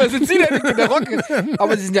 Hallo, wer sind Sie denn in der Rocket?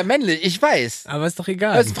 Aber Sie sind ja männlich, ich weiß. Aber ist doch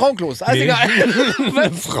egal. Das ist ein Frauenklos, alles egal.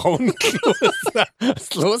 Frauenklos. Was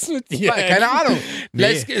ist los mit dir? Keine Ahnung.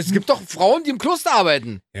 Nee. Es gibt doch Frauen, die im Kloster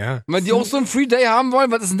arbeiten. Ja. Wenn die auch so einen Free Day haben wollen,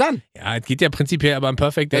 was ist denn dann? Ja, es geht ja prinzipiell, aber ein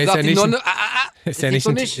Perfect Day Da ist sagt ja die nicht... Nonne,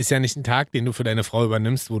 Ist ja nicht ein Tag, den du für deine Frau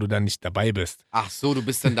übernimmst, wo du dann nicht dabei bist. Ach so, du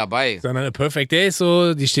bist dann dabei. Sondern ein Perfect Day ist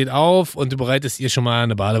so, die steht auf und du bereitest ihr schon mal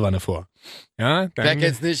eine Badewanne vor. Ja, dann, Wer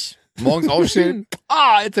kennt's nicht? Morgens aufstehen.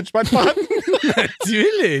 Jetzt entspannt machen.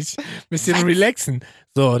 Natürlich. Bisschen relaxen.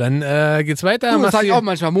 So, dann geht's weiter. Das sag ich auch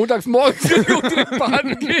manchmal. Montags morgens direkt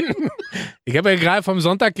baden gehen. Ich habe ja gerade vom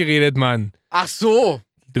Sonntag geredet, Mann. Ach so.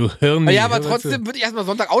 Du Hirn. Ja, aber trotzdem würde ich erstmal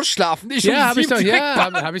Sonntag ausschlafen. Ja, habe ich doch.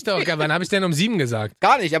 Hab ich doch. Wann habe ich denn um 7 gesagt?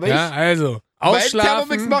 Gar nicht, aber ja, also. Ausschlafen.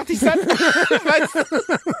 Thermomix macht dich satt.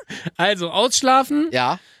 Also, ausschlafen.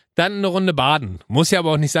 Ja. Dann eine Runde baden. Muss ja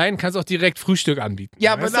aber auch nicht sein, kannst auch direkt Frühstück anbieten.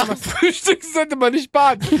 Ja, aber nach dem Frühstück sollte man nicht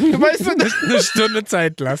baden. Du weißt doch nicht. Eine Stunde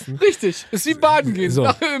Zeit lassen. Richtig, ist wie baden gehen. So.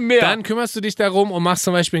 Im Meer. Dann kümmerst du dich darum und machst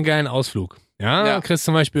zum Beispiel einen geilen Ausflug. Ja, kriegst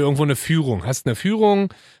zum Beispiel irgendwo eine Führung. Hast eine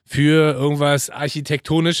Führung für irgendwas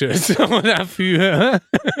Architektonisches oder für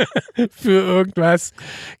irgendwas,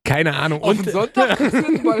 keine Ahnung. Auf den Sonntag kriegst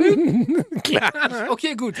du mal hin. Klar.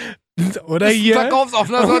 Okay, gut. Oder hier.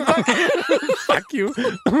 Verkaufsoffener Sonntag. Fuck you.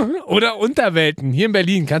 Oder Unterwelten. Hier in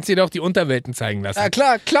Berlin kannst du dir doch die Unterwelten zeigen lassen. Ja,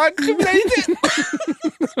 klar, Kriminalität.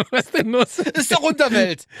 Was denn los? Ist doch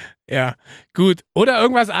Unterwelt. Ja, gut. Oder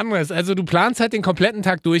irgendwas anderes. Also du planst halt den kompletten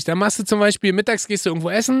Tag durch. Dann machst du zum Beispiel, mittags gehst du irgendwo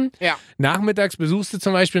essen. Ja. Nachmittags besuchst du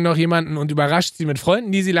zum Beispiel noch jemanden und überrascht sie mit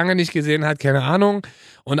Freunden, die sie lange nicht gesehen hat. Keine Ahnung.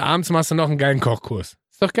 Und abends machst du noch einen geilen Kochkurs.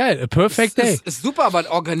 Ist doch geil. A perfect day. Ist super, aber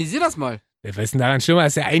organisier das mal. Was ist denn daran schlimmer?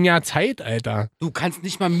 Das ist ja ein Jahr Zeit, Alter. Du kannst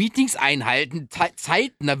nicht mal Meetings einhalten.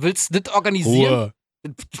 Zeiten, da willst du nicht organisieren. Ruhe.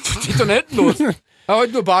 Geht doch nicht los. Aber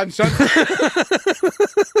heute nur baden, Schatz.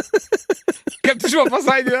 Kannst du schon mal was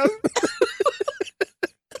sein, ja?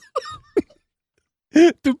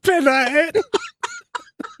 Du Penner, ey.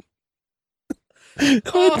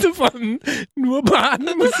 Heute von nur baden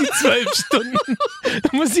muss sie 12 Stunden.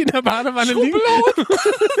 Muss sie in der Badewanne liegen.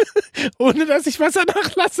 Ohne dass ich Wasser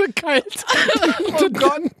nachlasse, kalt. Oh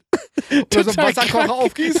Gott. Oder so einen Wasserkocher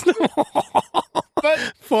aufgießen.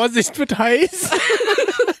 Vorsicht, wird heiß.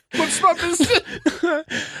 Putz mal ein bisschen.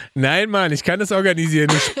 Nein, Mann, ich kann das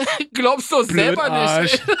organisieren. Glaubst du selber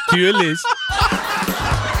Arsch. nicht? Natürlich.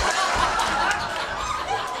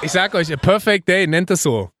 Ich sag euch, a perfect day, nennt es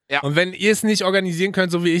so. Ja. Und wenn ihr es nicht organisieren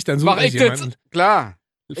könnt, so wie ich, dann sucht euch jemanden. Das. Klar.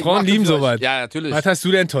 Frauen lieben sowas. Ja, natürlich. Was hast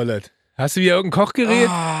du denn Tolles? Hast du hier irgendein Kochgerät?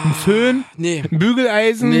 Ein Föhn? Nee. Ein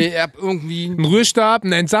Bügeleisen? Nee, ich hab irgendwie... Ein Rührstab?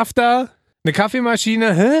 Ein Entsafter? Eine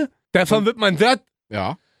Kaffeemaschine? Hä? Davon wird man satt.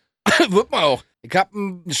 Ja. Wird man auch. Ich hab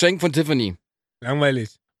ein Geschenk von Tiffany. Langweilig.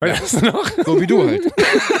 Was hast du noch? So wie du halt.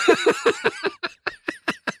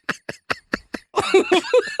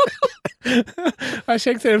 Was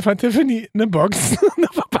schenkst du denn von Tiffany? Eine Box. Eine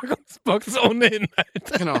Verpackungsbox ohne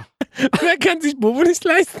Inhalt. Genau. Wer kann sich Bobo nicht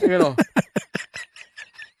leisten? Genau.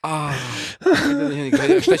 Ich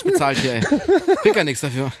werde ja schlecht bezahlt hier, ey. Krieg ja nichts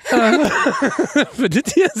dafür. Für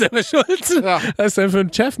das hier selber schuld. Ja. Was ist denn für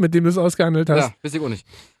ein Chef, mit dem du es ausgehandelt hast? Ja, weiß ich auch nicht.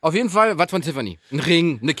 Auf jeden Fall, was von Tiffany? Ein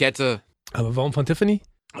Ring, eine Kette. Aber warum von Tiffany?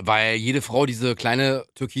 Weil jede Frau diese kleine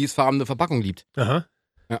türkisfarbene Verpackung liebt. Aha.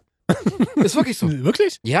 Ja. Ist wirklich so.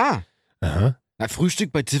 Wirklich? Ja. Aha. Na,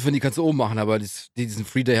 Frühstück bei Tiffany kannst du oben machen, aber diesen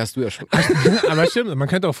Free Day hast du ja schon. Aber stimmt, man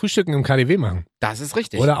könnte auch Frühstücken im KaDeWe machen. Das ist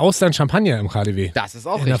richtig. Oder Austern Champagner im KaDeWe. Das ist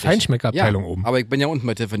auch in richtig. der Feinschmeckerabteilung ja, oben. Aber ich bin ja unten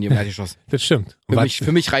bei Tiffany im Erdgeschoss. Das stimmt.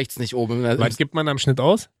 Für mich reicht's nicht oben. Was gibt man am Schnitt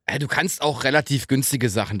aus? Du kannst auch relativ günstige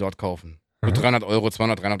Sachen dort kaufen. Für 300 Euro,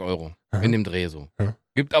 200, 300 Euro. In dem Dreh so.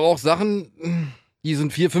 Gibt aber auch Sachen, die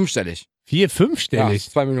sind 4-, 5-stellig. 4-, 5-stellig?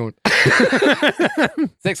 Ja, 2 Minuten.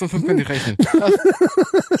 6 und 5 könnt ihr rechnen.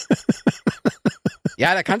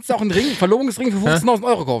 Ja, da kannst du auch einen Verlobungsring für 15.000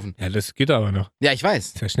 Euro kaufen. Ja, das geht aber noch. Ja, ich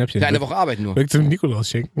weiß. Das ist ja Schnäppchen. Für eine Woche arbeiten nur. Willst du zum Nikolaus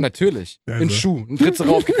schenken? Natürlich. Also. In Schuh. Ein Trittst du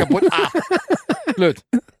rauf, geht kaputt. Blöd.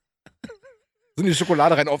 So in die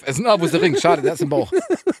Schokolade rein aufessen. Wo ist der Ring? Schade, der ist im Bauch.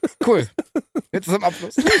 Cool. Jetzt ist er am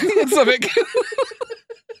Abschluss. Jetzt ist er weg.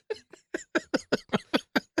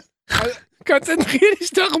 Konzentrier dich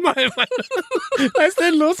doch mal, Mann. Was ist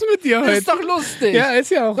denn los mit dir heute? Ist doch lustig. Ja, ist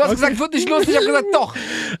ja auch. Du hast gesagt, wird nicht lustig. Ich hab gesagt, doch.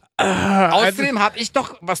 Also, Außerdem habe ich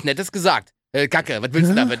doch was Nettes gesagt. Kacke, was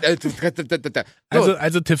willst du damit?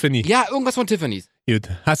 also Tiffany. Ja, irgendwas von Tiffany's. Gut.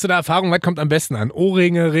 Hast du da Erfahrung? Was kommt am besten an?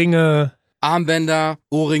 Ohrringe, Ringe? Armbänder,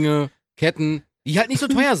 Ohrringe, Ketten, die halt nicht so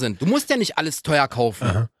teuer sind. Du musst ja nicht alles teuer kaufen.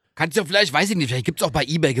 Aha. Kannst du ja vielleicht, weiß ich nicht, vielleicht gibt es auch bei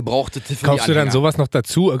eBay gebrauchte Tiffany. Kaufst du dann sowas noch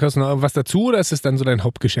dazu? Kaufst du noch irgendwas dazu oder ist es dann so dein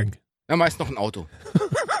Hauptgeschenk? Ja, meist noch ein Auto.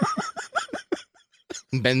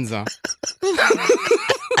 Ein Benzer.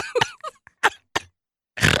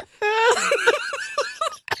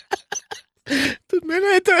 Tut mir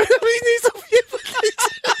leid, da habe ich nicht so viel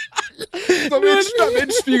So am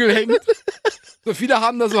Windspiegel hängt. So viele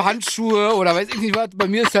haben da so Handschuhe oder weiß ich nicht was. Bei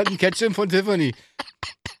mir ist halt ein Kettchen von Tiffany.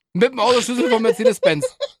 Mit dem Autoschlüssel von Mercedes-Benz.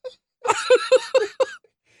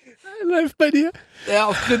 Läuft bei dir. Ja,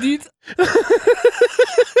 auf Kredit.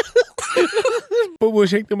 Bobo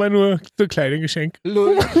schenkt immer nur so kleine Geschenke.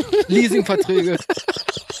 Leasingverträge.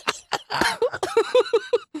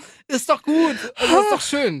 Ist doch gut. Also ist doch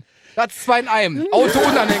schön. Das ist 2 in einem. Auto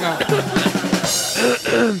und Anhänger.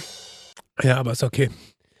 Ja, aber ist okay.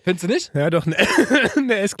 Findest du nicht? Ja, doch,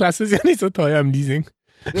 eine S-Klasse ist ja nicht so teuer im Leasing.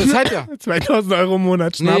 Das ist halt ja. 2000 Euro im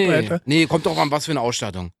Monat, Schnapp, Alter. Nee, kommt doch an, was für eine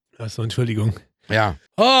Ausstattung. Achso, Entschuldigung. Ja.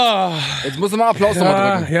 Oh, Jetzt musst du mal Applaus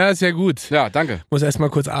nochmal drücken. Ja, ist ja gut. Ja, danke. Muss erstmal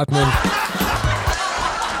kurz atmen.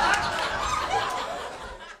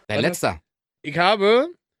 Dein letzter. Ich habe...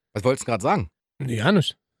 Was wolltest du gerade sagen? Ja,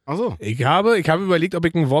 nicht. Ach so. Ich habe überlegt, ob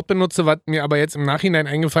ich ein Wort benutze, was mir aber jetzt im Nachhinein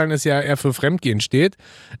eingefallen ist, ja eher für Fremdgehen steht.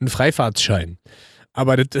 Ein Freifahrtsschein.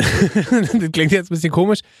 Aber das, das klingt jetzt ein bisschen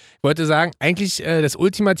komisch. Ich wollte sagen, eigentlich das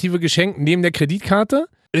ultimative Geschenk neben der Kreditkarte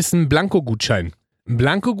ist ein Blankogutschein. Ein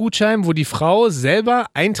Blankogutschein, wo die Frau selber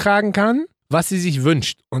eintragen kann, was sie sich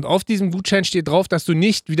wünscht. Und auf diesem Gutschein steht drauf, dass du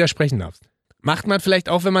nicht widersprechen darfst. Macht man vielleicht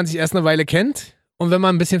auch, wenn man sich erst eine Weile kennt und wenn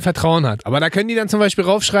man ein bisschen Vertrauen hat. Aber da können die dann zum Beispiel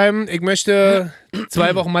raufschreiben, ich möchte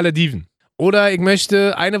 2 Wochen Malediven. Oder ich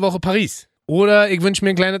möchte 1 Woche Paris. Oder ich wünsche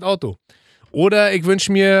mir ein kleines Auto. Oder ich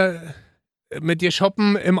wünsche mir mit dir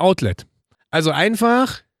shoppen im Outlet. Also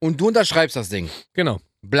einfach. Und du unterschreibst das Ding. Genau.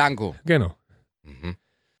 Blanko. Genau. Mhm.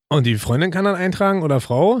 Und die Freundin kann dann eintragen oder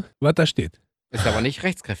Frau, was da steht. Ist aber nicht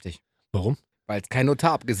rechtskräftig. Warum? Weil es kein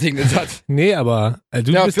Notar abgesegnet hat. Nee, aber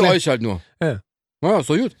du Ja, bist für euch halt nur. Ja. Ja, ist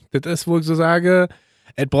doch gut. Das ist, wo ich so sage,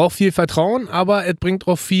 es braucht viel Vertrauen, aber es bringt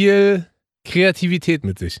auch viel Kreativität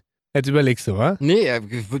mit sich. Jetzt überlegst du, wa? Nee,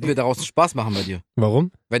 würde mir daraus einen Spaß machen bei dir.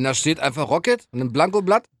 Warum? Wenn da steht einfach Rocket und ein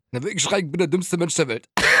Blankoblatt, dann würde ich schreien, ich bin der dümmste Mensch der Welt.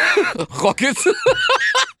 Rocket.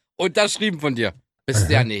 Unterschrieben von dir. Bist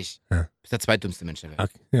du ja nicht. Ja. Bist der zweitdümmste Mensch der Welt.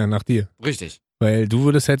 Okay. Ja, nach dir. Richtig. Weil du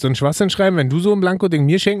würdest halt so einen Schwachsinn schreiben, wenn du so ein Blanko-Ding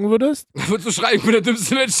mir schenken würdest. Würdest du schreien, ich bin der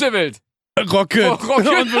dümmste Mensch der Welt. Rocket. Oh, Rocket.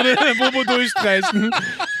 Und würde Bobo durchstreichen.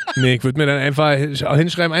 Nee, ich würde mir dann einfach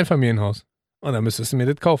hinschreiben, Einfamilienhaus. Und dann müsstest du mir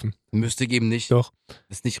das kaufen. Müsste geben nicht. Doch.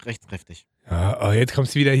 Ist nicht rechtskräftig. Ja, oh, jetzt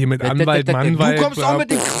kommst du wieder hier mit Anwalt, Mannwald. Du kommst auch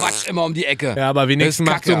mit dem Quatsch immer um die Ecke. Ja, aber wenigstens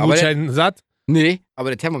Das ist macht so ein Kacke, aber Gutschein satt. Nee, aber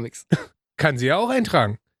der Thermomix. Kann sie ja auch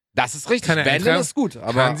eintragen. Das ist richtig. Kann er Wenn, eintragen? dann ist gut.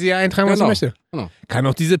 Aber Kann sie ja eintragen, was sie Genau. möchte. Genau. Kann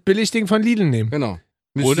auch dieses Billigding von Lidl nehmen. Genau.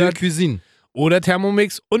 Oder- Monsieur Cuisine. Oder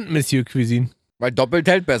Thermomix und Monsieur Cuisine. Weil doppelt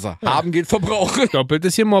hält besser. Ja. Haben geht verbrauchen. Doppelt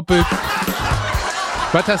ist hier moppelt.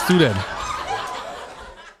 Was hast du denn?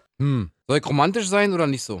 Soll ich romantisch sein oder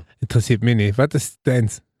nicht so? Interessiert mich nicht. Was ist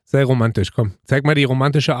deins? Sei romantisch, komm. Zeig mal die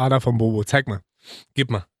romantische Ader von Bobo. Zeig mal.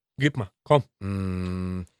 Gib mal.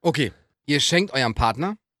 Komm. Okay. Ihr schenkt eurem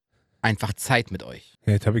Partner einfach Zeit mit euch.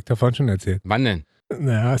 Ja, jetzt habe ich davon schon erzählt. Wann denn?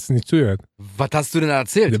 Na, hast du nicht zugehört. Was hast du denn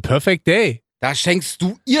erzählt? The Perfect Day. Da schenkst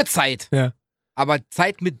du ihr Zeit. Ja. Aber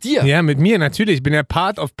Zeit mit dir. Ja, mit mir natürlich. Ich bin ja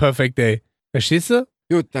Part of Perfect Day. Verstehst du?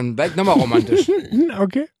 Gut, dann bleib nochmal romantisch.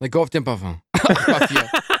 Okay. Dann kauf dir ein Parfum. Papier.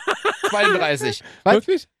 32. Was?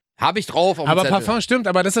 Wirklich? Hab ich drauf auf dem Aber Zettel. Parfum stimmt,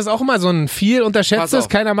 aber das ist auch immer so ein viel Pass unterschätztes. auf.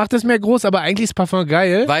 Keiner macht es mehr groß, aber eigentlich ist Parfum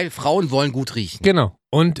geil. Weil Frauen wollen gut riechen. Genau.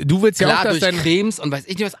 Und du willst ja Klar, auch, dass durch dein... Cremes und weiß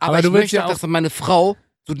ich nicht was, aber, Aber ich du willst möchte ja auch, dass meine Frau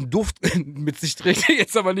so einen Duft mit sich trägt.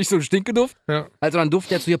 Jetzt aber nicht so einen Stinkeduft, Ja. also einen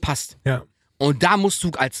Duft, der zu ihr passt. Ja. Und da musst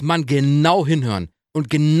du als Mann genau hinhören und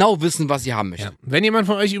genau wissen, was sie haben möchte. Ja. Wenn jemand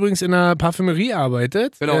von euch übrigens in einer Parfümerie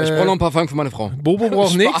arbeitet, Genau, ich brauche noch ein Parfum für meine Frau. Bobo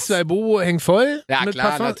braucht Spaß. nichts, weil Bobo hängt voll Ja, mit klar,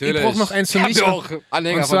 Parfum. natürlich. Ich brauche noch eins für Ich mich. hab ja auch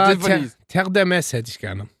Anhänger Und von zwar Tiffany's. Terre d'Hermès hätte ich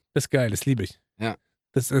gerne. Das ist geil, das liebe ich. Ja.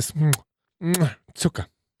 Das ist Zucker.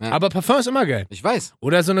 Ja. Aber Parfum ist immer geil. Ich weiß.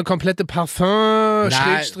 Oder so eine komplette Parfum,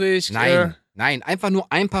 Schrägstrich. Nein, einfach nur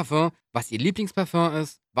ein Parfum, was ihr Lieblingsparfum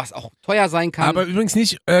ist, was auch teuer sein kann. Aber übrigens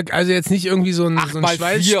nicht, also jetzt nicht irgendwie so ein 8x4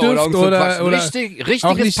 Schweißstift oder irgend so oder Quatsch. Richtiges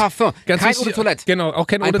auch nicht Parfum. ganz Kein wichtig, Eau de Toilette. Genau, auch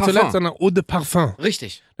kein Eau Ein de Parfum. Toilette, sondern Eau de Parfum.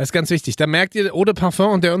 Richtig. Das ist ganz wichtig. Da merkt ihr Eau de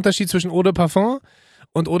Parfum und der Unterschied zwischen Eau de Parfum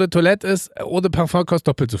und Eau de Toilette ist, Eau de Parfum kostet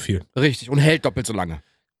doppelt so viel. Richtig. Und hält doppelt so lange.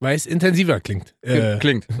 Weil es intensiver klingt.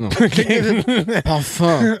 Klingt. Genau.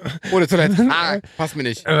 Parfum. Oder Toilette. Passt mir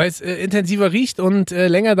nicht. Weil es intensiver riecht und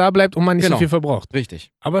länger da bleibt und man nicht Genau. so viel verbraucht.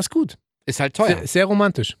 Richtig. Aber ist gut. Ist halt teuer. Sehr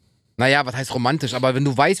romantisch. Naja, was heißt romantisch? Aber wenn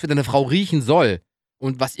du weißt, wie deine Frau riechen soll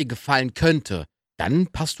und was ihr gefallen könnte, dann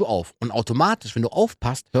passt du auf. Und automatisch, wenn du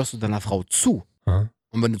aufpasst, hörst du deiner Frau zu. Aha.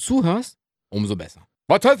 Und wenn du zuhörst, umso besser.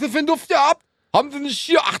 Was hast du für einen Duft gehabt? Haben Sie nicht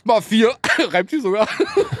hier 8x4? Reimt sie sogar.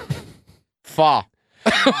 Fahr.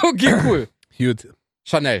 Okay, cool. Gut.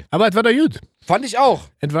 Chanel. Aber es war doch gut. Fand ich auch.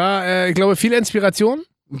 Es war, ich glaube, viel Inspiration.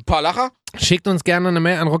 Ein paar Lacher. Schickt uns gerne eine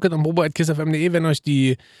Mail an rocket.bobo@kissfm.de, wenn euch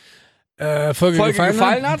die Folge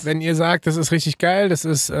gefallen hat. Wenn ihr sagt, das ist richtig geil, das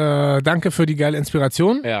ist danke für die geile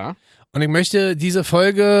Inspiration. Ja. Und ich möchte diese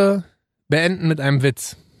Folge beenden mit einem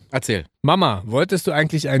Witz. Erzähl. Mama, wolltest du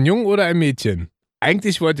eigentlich einen Jungen oder ein Mädchen?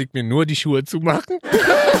 Eigentlich wollte ich mir nur die Schuhe zumachen.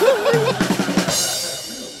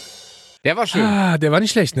 Der war schön. Der war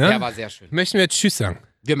nicht schlecht, ne? Der war sehr schön. Möchten wir jetzt Tschüss sagen?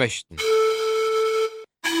 Wir möchten.